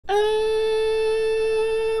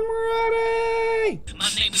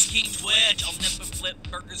King Twitch. I'll never flip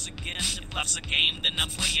burgers again. If life's a game, then I'm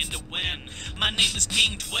playing to win. My name is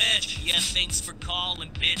King Twitch. Yeah, thanks for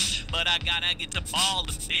calling, bitch. But I gotta get to ballin',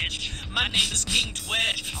 bitch. My name is King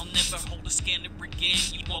Twitch. I'll never hold a scanner again.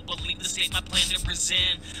 You won't believe the state my planet was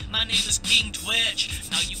in. My name is King Twitch.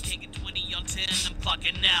 Now you can't get 20 on 10. I'm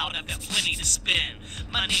clocking out. I've got plenty to spin.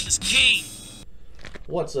 My name is King.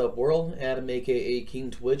 What's up, world? Adam, aka King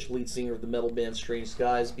Twitch, lead singer of the metal band Strange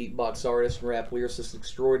Skies, beatbox artist and rap lyricist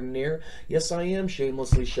extraordinaire. Yes, I am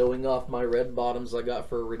shamelessly showing off my red bottoms I got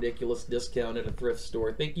for a ridiculous discount at a thrift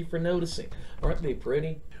store. Thank you for noticing. Aren't they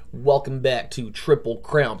pretty? Welcome back to Triple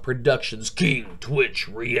Crown Productions King Twitch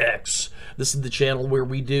Reacts. This is the channel where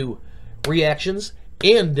we do reactions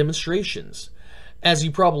and demonstrations. As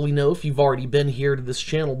you probably know, if you've already been here to this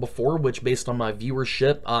channel before, which based on my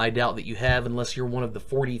viewership, I doubt that you have unless you're one of the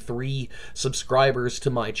 43 subscribers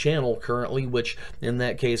to my channel currently, which in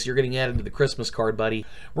that case, you're getting added to the Christmas card, buddy.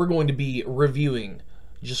 We're going to be reviewing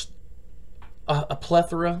just a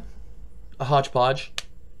plethora, a hodgepodge,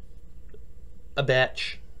 a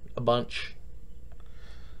batch, a bunch,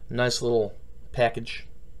 nice little package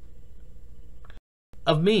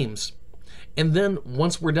of memes. And then,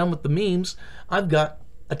 once we're done with the memes, I've got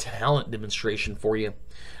a talent demonstration for you.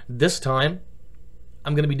 This time,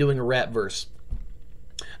 I'm going to be doing a rap verse.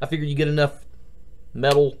 I figured you get enough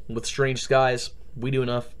metal with Strange Skies. We do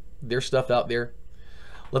enough. There's stuff out there.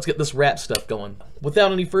 Let's get this rap stuff going.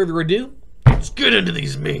 Without any further ado, let's get into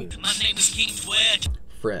these memes. My name is King Twitch.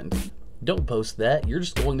 Friend, don't post that. You're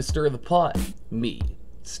just going to stir the pot. Me,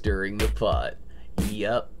 stirring the pot.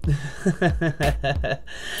 Yep.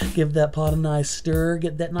 Give that pot a nice stir,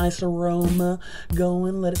 get that nice aroma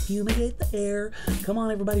going, let it fumigate the air. Come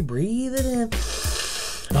on, everybody, breathe it in.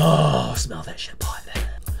 Oh, smell that shit pot.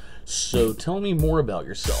 So tell me more about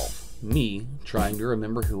yourself. Me trying to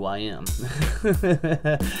remember who I am.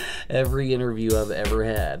 Every interview I've ever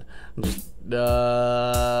had. Just,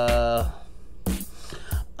 oh,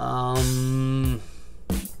 I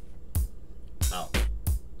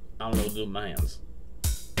don't know what to do with my hands.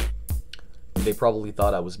 They probably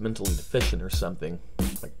thought I was mentally deficient or something.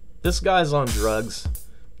 Like, this guy's on drugs.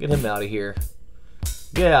 Get him out of here.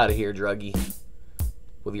 Get out of here, druggie.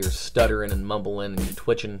 With your stuttering and mumbling and your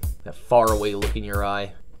twitching, that faraway look in your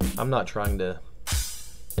eye. I'm not trying to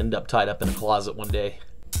end up tied up in a closet one day.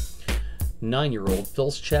 9-year-old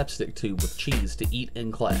fills chapstick tube with cheese to eat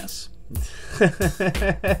in class.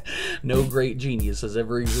 No great genius has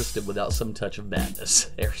ever existed without some touch of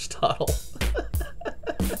madness. Aristotle.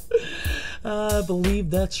 I believe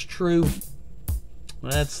that's true.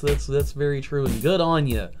 That's very true, and good on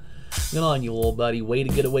you. Good on you, little buddy. Way to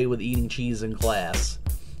get away with eating cheese in class.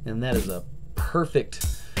 And that is a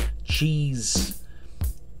perfect cheese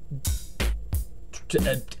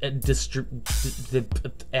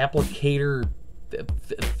applicator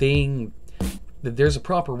thing. There's a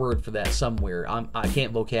proper word for that somewhere. I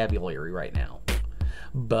can't vocabulary right now.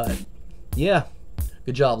 But, yeah.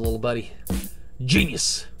 Good job, little buddy.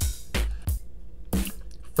 Genius!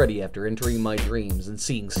 Freddy, after entering my dreams and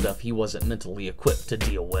seeing stuff he wasn't mentally equipped to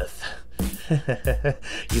deal with.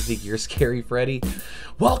 You think you're scary, Freddy?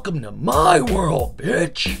 Welcome to my world,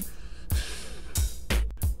 bitch!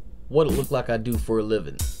 What it look like I do for a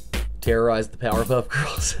living? Terrorize the Powerpuff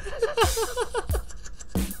Girls.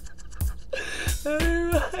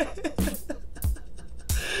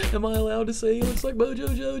 Am I allowed to say he looks like Mojo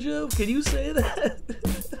Jojo? Can you say that?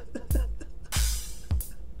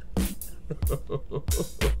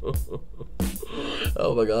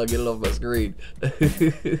 Oh my god, get it off my screen.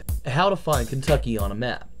 How to find Kentucky on a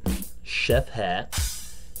map. Chef hat,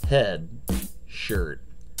 head, shirt,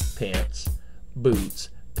 pants, boots,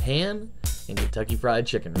 pan, and Kentucky Fried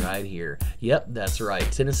Chicken right here. Yep, that's right.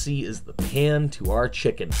 Tennessee is the pan to our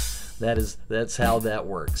chicken. That's how that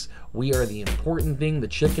works. We are the important thing, the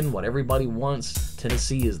chicken, what everybody wants.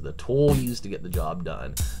 Tennessee is the tool used to get the job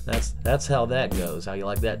done. That's how that goes. How you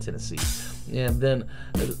like that, Tennessee? And then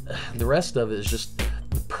the rest of it is just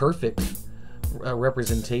perfect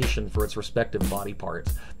representation for its respective body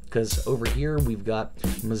parts. Because over here we've got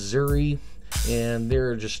Missouri, and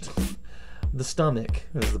they're just the stomach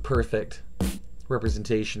is the perfect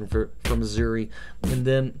representation for Missouri. And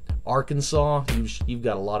then Arkansas, you've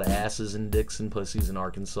got a lot of asses and dicks and pussies in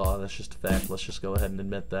Arkansas. That's just a fact. Let's just go ahead and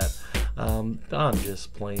admit that. I'm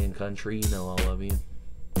just playing country. You know I love you.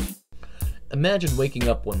 Imagine waking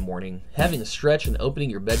up one morning, having a stretch and opening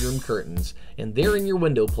your bedroom curtains, and there in your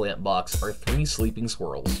window plant box are 3 sleeping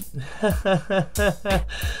squirrels. I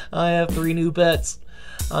have 3 new pets.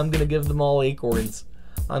 I'm gonna give them all acorns.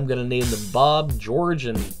 I'm gonna name them Bob, George,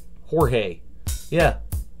 and Jorge. Yeah,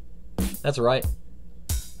 that's right.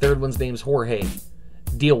 Third one's name's Jorge.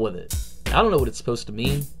 Deal with it. I don't know what it's supposed to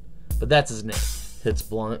mean, but that's his name. Hits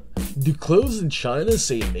blunt. Do clothes in China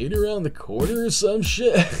say made around the corner or some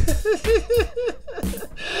shit?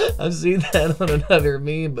 I've seen that on another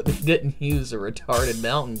meme, but they didn't use a retarded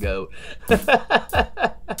mountain goat.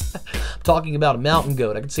 Talking about a mountain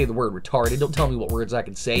goat, I can say the word retarded. Don't tell me what words I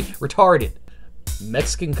can say. Retarded.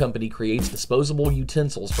 Mexican company creates disposable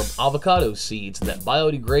utensils from avocado seeds that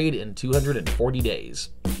biodegrade in 240 days.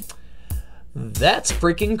 That's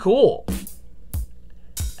freaking cool.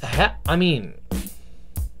 I mean,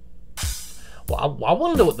 well, I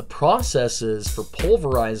want to know what the process is for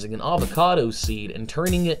pulverizing an avocado seed and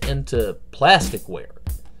turning it into plasticware.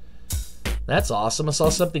 That's awesome. I saw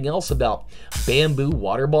something else about bamboo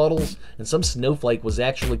water bottles, and some snowflake was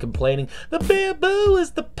actually complaining, the bamboo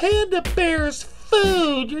is the panda bear's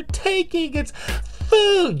food. You're taking its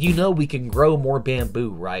food. You know we can grow more bamboo,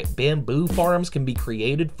 right? Bamboo farms can be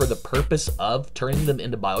created for the purpose of turning them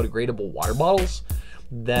into biodegradable water bottles.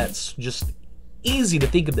 That's just easy to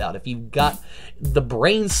think about if you've got the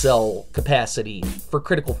brain cell capacity for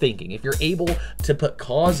critical thinking. If you're able to put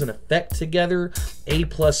cause and effect together, A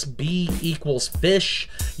plus B equals fish,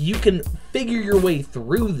 you can figure your way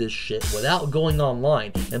through this shit without going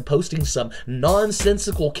online and posting some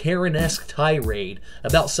nonsensical Karen-esque tirade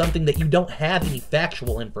about something that you don't have any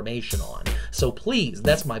factual information on. So please,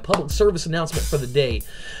 that's my public service announcement for the day.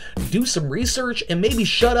 Do some research and maybe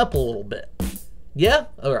shut up a little bit. Yeah?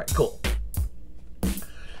 Alright, cool.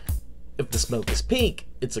 If the smoke is pink,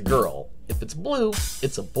 it's a girl. If it's blue,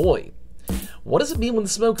 it's a boy. What does it mean when the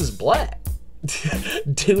smoke is black?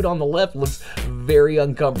 Dude on the left looks very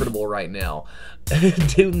uncomfortable right now.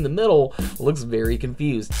 Dude in the middle looks very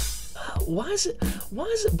confused. Why is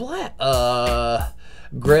it black?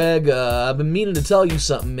 Greg, I've been meaning to tell you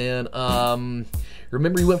something, man.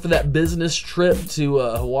 Remember you went for that business trip to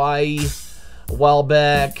Hawaii a while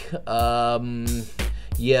back?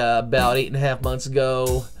 Yeah, about 8.5 months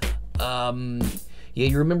ago. Yeah,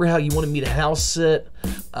 you remember how you wanted me to house sit?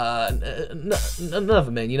 Enough,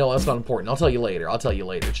 man. You know, that's not important. I'll tell you later.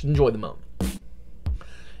 Just enjoy the moment.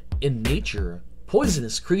 In nature,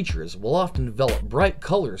 poisonous creatures will often develop bright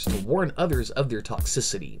colors to warn others of their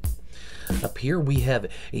toxicity. Up here we have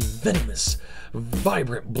a venomous,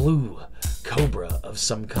 vibrant blue cobra of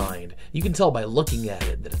some kind. You can tell by looking at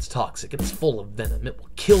it that it's toxic. It's full of venom. It will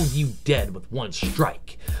kill you dead with one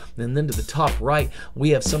strike. And then to the top right, we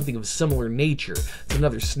have something of similar nature. It's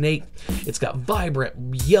another snake. It's got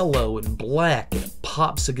vibrant yellow and black, and it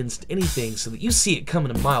pops against anything so that you see it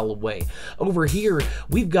coming a mile away. Over here,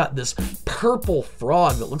 we've got this purple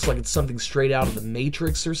frog that looks like it's something straight out of the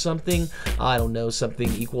Matrix or something. I don't know,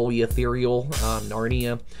 something equally ethereal,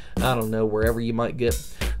 Narnia. I don't know, wherever you might get,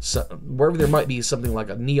 wherever there might be something like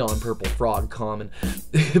a neon purple frog common.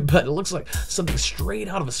 But it looks like something straight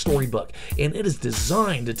out of a storybook, and it is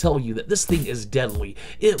designed to tell you that this thing is deadly.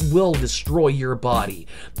 It will destroy your body.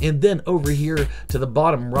 And then over here to the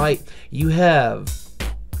bottom right, you have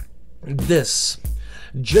this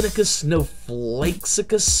Genicus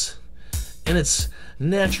snowflakesicus in its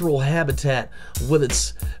natural habitat with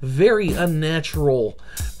its very unnatural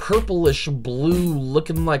purplish blue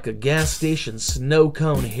looking like a gas station snow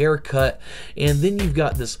cone haircut. And then you've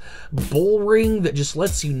got this bull ring that just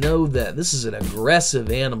lets you know that this is an aggressive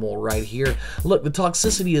animal right here. Look, the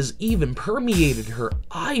toxicity has even permeated her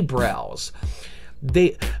eyebrows.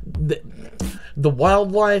 The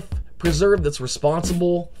wildlife preserve that's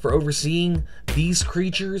responsible for overseeing these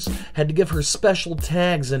creatures had to give her special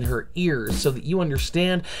tags in her ears so that you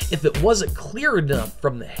understand if it wasn't clear enough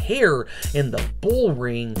from the hair and the bull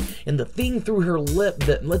ring and the thing through her lip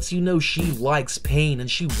that lets you know she likes pain and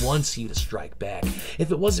she wants you to strike back. If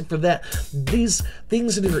it wasn't for that, these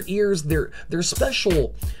things in her ears, they're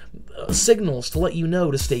special signals to let you know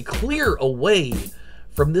to stay clear away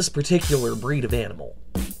from this particular breed of animal.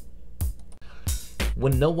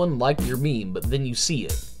 When no one liked your meme, but then you see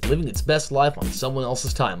it, living its best life on someone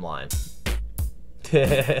else's timeline.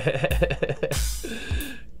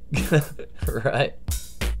 Right?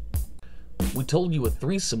 We told you a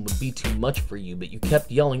threesome would be too much for you, but you kept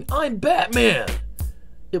yelling, "I'm Batman!"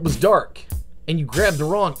 It was dark, and you grabbed the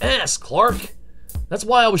wrong ass, Clark. That's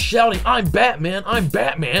why I was shouting, "I'm Batman! I'm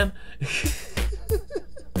Batman!"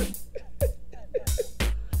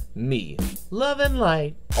 Me. Love and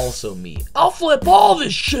light. Also me. I'll flip all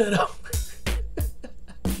this shit up.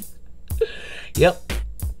 Yep.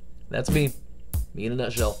 That's me. Me in a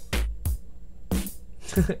nutshell.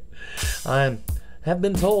 I have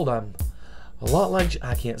been told I'm a lot like...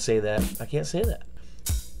 I can't say that. I can't say that.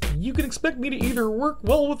 You can expect me to either work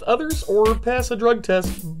well with others or pass a drug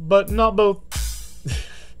test, but not both.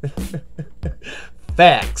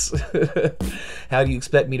 Facts. How do you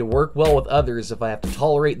expect me to work well with others if I have to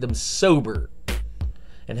tolerate them sober?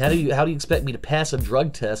 And how do you expect me to pass a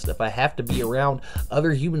drug test if I have to be around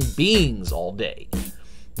other human beings all day?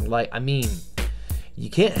 Like, I mean, you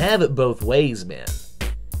can't have it both ways, man.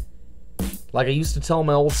 Like I used to tell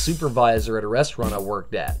my old supervisor at a restaurant I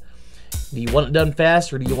worked at, do you want it done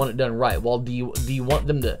fast or do you want it done right? Well, do you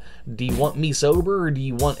want me sober or do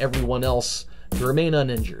you want everyone else to remain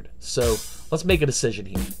uninjured? So let's make a decision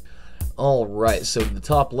here. Alright, so to the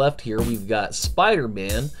top left here, we've got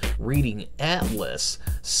Spider-Man reading Atlas,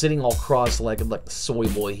 sitting all cross-legged like the soy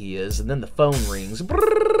boy he is, and then the phone rings.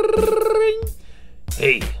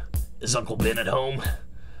 Hey, is Uncle Ben at home?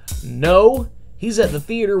 No, he's at the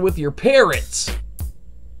theater with your parents.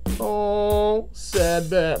 Oh, sad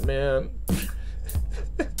Batman.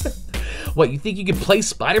 What, you think you can play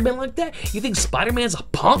Spider-Man like that? You think Spider-Man's a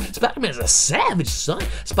punk? Spider-Man's a savage, son.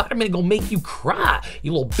 Spider-Man gonna make you cry,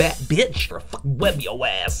 you little bat bitch, or fucking web your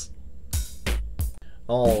ass.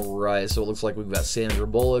 Alright, so it looks like we've got Sandra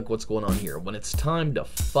Bullock. What's going on here? When it's time to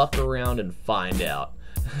fuck around and find out.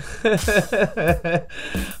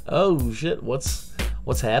 Oh shit, what's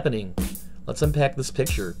happening? Let's unpack this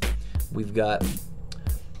picture. We've got a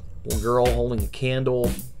little girl holding a candle,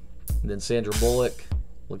 and then Sandra Bullock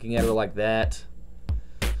looking at her like that.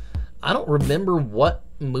 I don't remember what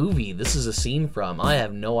movie this is a scene from. I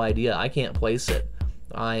have no idea. I can't place it.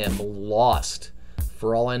 I am lost.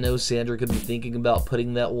 For all I know, Sandra could be thinking about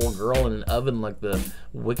putting that little girl in an oven like the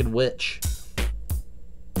Wicked Witch.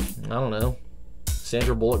 I don't know.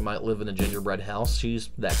 Sandra Bullock might live in a gingerbread house.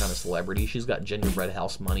 She's that kind of celebrity. She's got gingerbread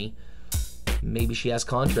house money. Maybe she has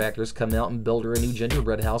contractors come out and build her a new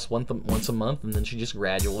gingerbread house once a month, and then she just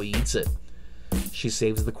gradually eats it. She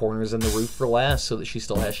saves the corners and the roof for last so that she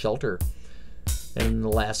still has shelter. And in the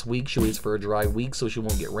last week, she waits for a dry week so she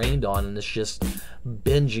won't get rained on, and it's just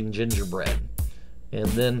binging gingerbread. And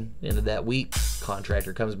then, end of that week,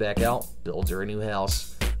 contractor comes back out, builds her a new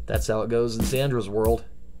house. That's how it goes in Sandra's world.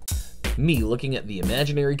 Me looking at the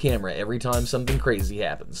imaginary camera every time something crazy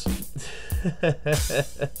happens.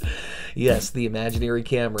 Yes, the imaginary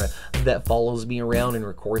camera that follows me around and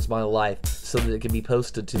records my life so that it can be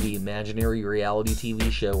posted to the imaginary reality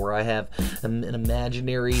TV show where I have an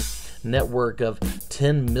imaginary network of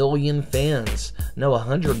 10 million fans. No,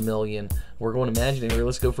 100 million. We're going imaginary.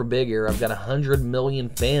 Let's go for big here. I've got 100 million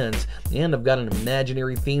fans, and I've got an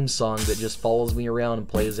imaginary theme song that just follows me around and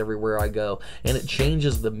plays everywhere I go. And it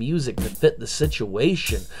changes the music to fit the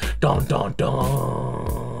situation. Dun dun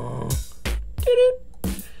dun.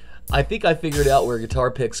 I think I figured out where guitar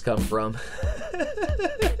picks come from.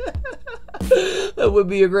 That would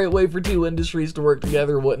be a great way for two industries to work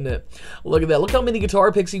together, wouldn't it? Look at that. Look how many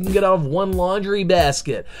guitar picks you can get out of one laundry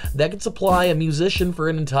basket. That could supply a musician for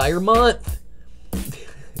an entire month.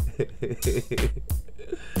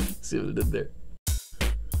 See what I did there?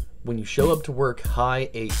 When you show up to work high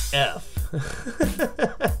AF.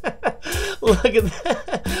 Look at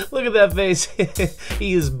that. Look at that face.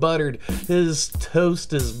 He is buttered. His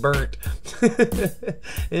toast is burnt.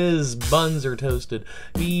 His buns are toasted.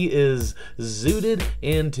 He is zooted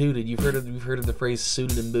and tooted. You've heard of the phrase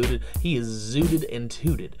suited and booted? He is zooted and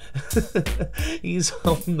tooted. He's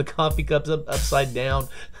holding the coffee cups upside down.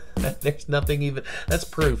 There's nothing even, that's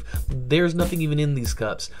proof. There's nothing even in these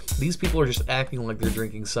cups. These people are just acting like they're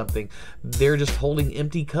drinking something. They're just holding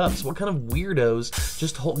empty cups. What kind of weirdos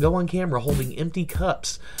just go on camera holding empty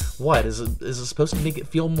cups? What, is it supposed to make it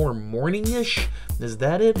feel more morning-ish? Is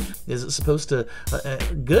that it? Is it supposed to,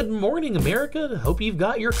 good morning, America. Hope you've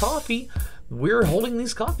got your coffee. We're holding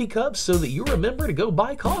these coffee cups so that you remember to go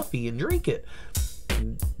buy coffee and drink it.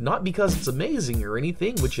 Not because it's amazing or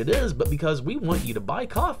anything, which it is, but because we want you to buy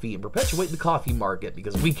coffee and perpetuate the coffee market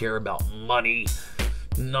because we care about money,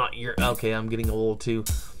 not your... Okay, I'm getting a little too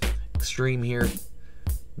extreme here.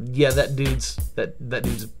 Yeah, that dude's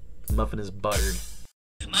muffin is buttered.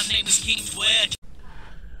 My name is King Twitch.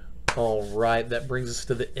 Alright, that brings us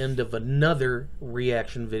to the end of another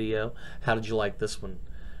reaction video. How did you like this one?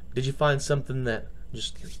 Did you find something that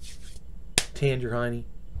just tanned your hiney?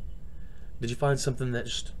 Did you find something that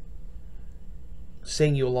just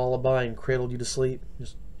sang you a lullaby and cradled you to sleep?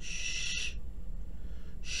 Just shh,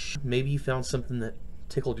 shh. Maybe you found something that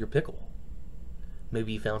tickled your pickle.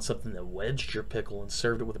 Maybe you found something that wedged your pickle and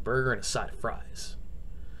served it with a burger and a side of fries.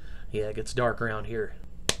 Yeah, it gets dark around here.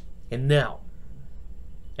 And now,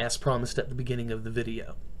 as promised at the beginning of the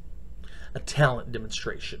video, a talent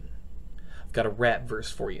demonstration. I've got a rap verse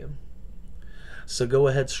for you. So go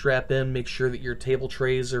ahead, strap in, make sure that your table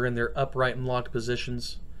trays are in their upright and locked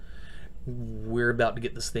positions. we're about to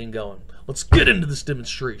get this thing going. Let's get into this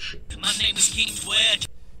demonstration. My name is King Twitch.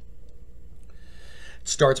 It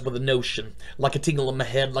starts with a notion, like a tingle in my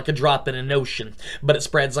head, like a drop in an ocean. But it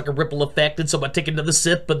spreads like a ripple effect, and so I take another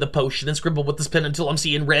sip of the potion and scribble with this pen until I'm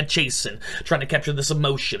seeing red chasing, trying to capture this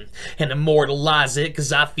emotion and immortalize it,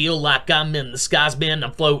 cause I feel like I'm in the skies, man.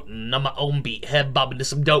 I'm floating on my own beat, head bobbing to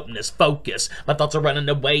some dopeness, focus. My thoughts are running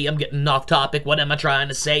away, I'm getting off topic. What am I trying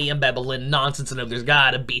to say? I'm babbling nonsense. I know there's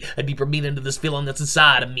gotta be a deeper meaning to this feeling that's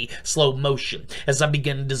inside of me. Slow motion, as I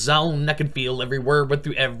begin to zone, I can feel every word run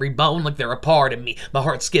through every bone like they're a part of me. My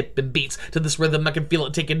heart skipping beats to this rhythm, I can feel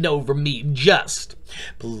it taking over me. Just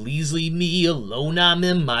please leave me alone, I'm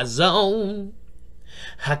in my zone.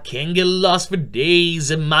 I can get lost for days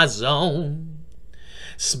in my zone.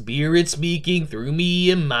 Spirit speaking through me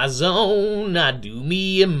in my zone. I do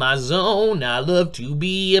me in my zone. I love to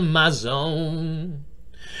be in my zone.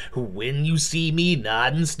 When you see me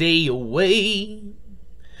nodding, stay away,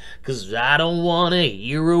 cause I don't wanna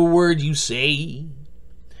hear a word you say.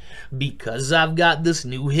 Because I've got this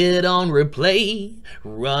new hit on replay,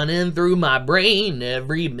 running through my brain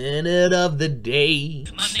every minute of the day.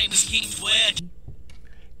 My name is King Twitch.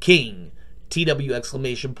 King, TW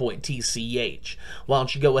exclamation point TCH. Why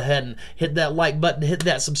don't you go ahead and hit that like button, hit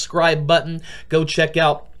that subscribe button. Go check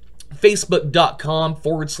out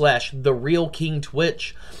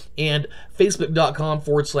facebook.com/TheRealKingTwitch and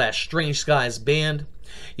facebook.com/Strange Skies Band.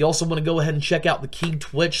 You also want to go ahead and check out the King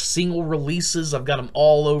Twitch single releases. I've got them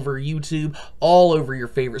all over YouTube, all over your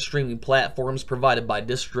favorite streaming platforms provided by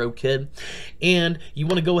DistroKid. And you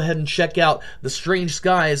want to go ahead and check out the Strange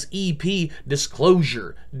Skies EP,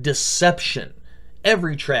 Disclosure, Deception.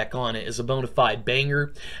 Every track on it is a bona fide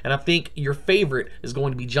banger, and I think your favorite is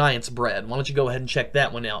going to be Giant's Bread. Why don't you go ahead and check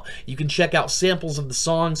that one out? You can check out samples of the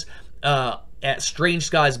songs at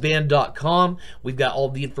strangeskiesband.com. We've got all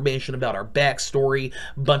the information about our backstory,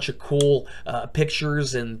 a bunch of cool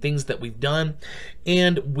pictures and things that we've done.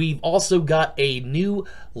 And we've also got a new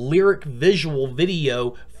lyric visual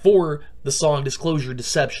video for the song Disclosure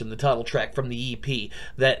Deception, the title track from the EP,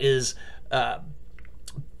 that is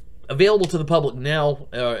available to the public now.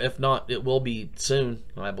 If not, it will be soon,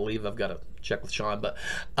 I believe. I've got to check with Sean, but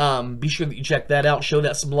be sure that you check that out, show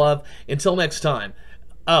that some love. Until next time.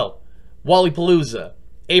 Oh, Wallypalooza,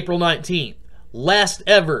 April 19th, last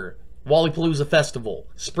ever Wallypalooza Festival,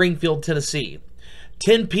 Springfield, Tennessee.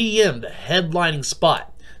 10 p.m., the headlining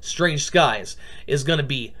spot, Strange Skies, is going to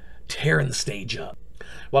be tearing the stage up.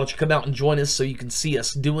 Why don't you come out and join us so you can see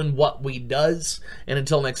us doing what we does. And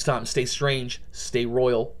until next time, stay strange, stay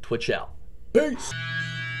royal, Twitch out. Peace!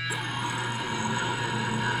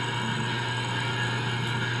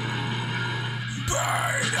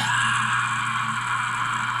 Burn!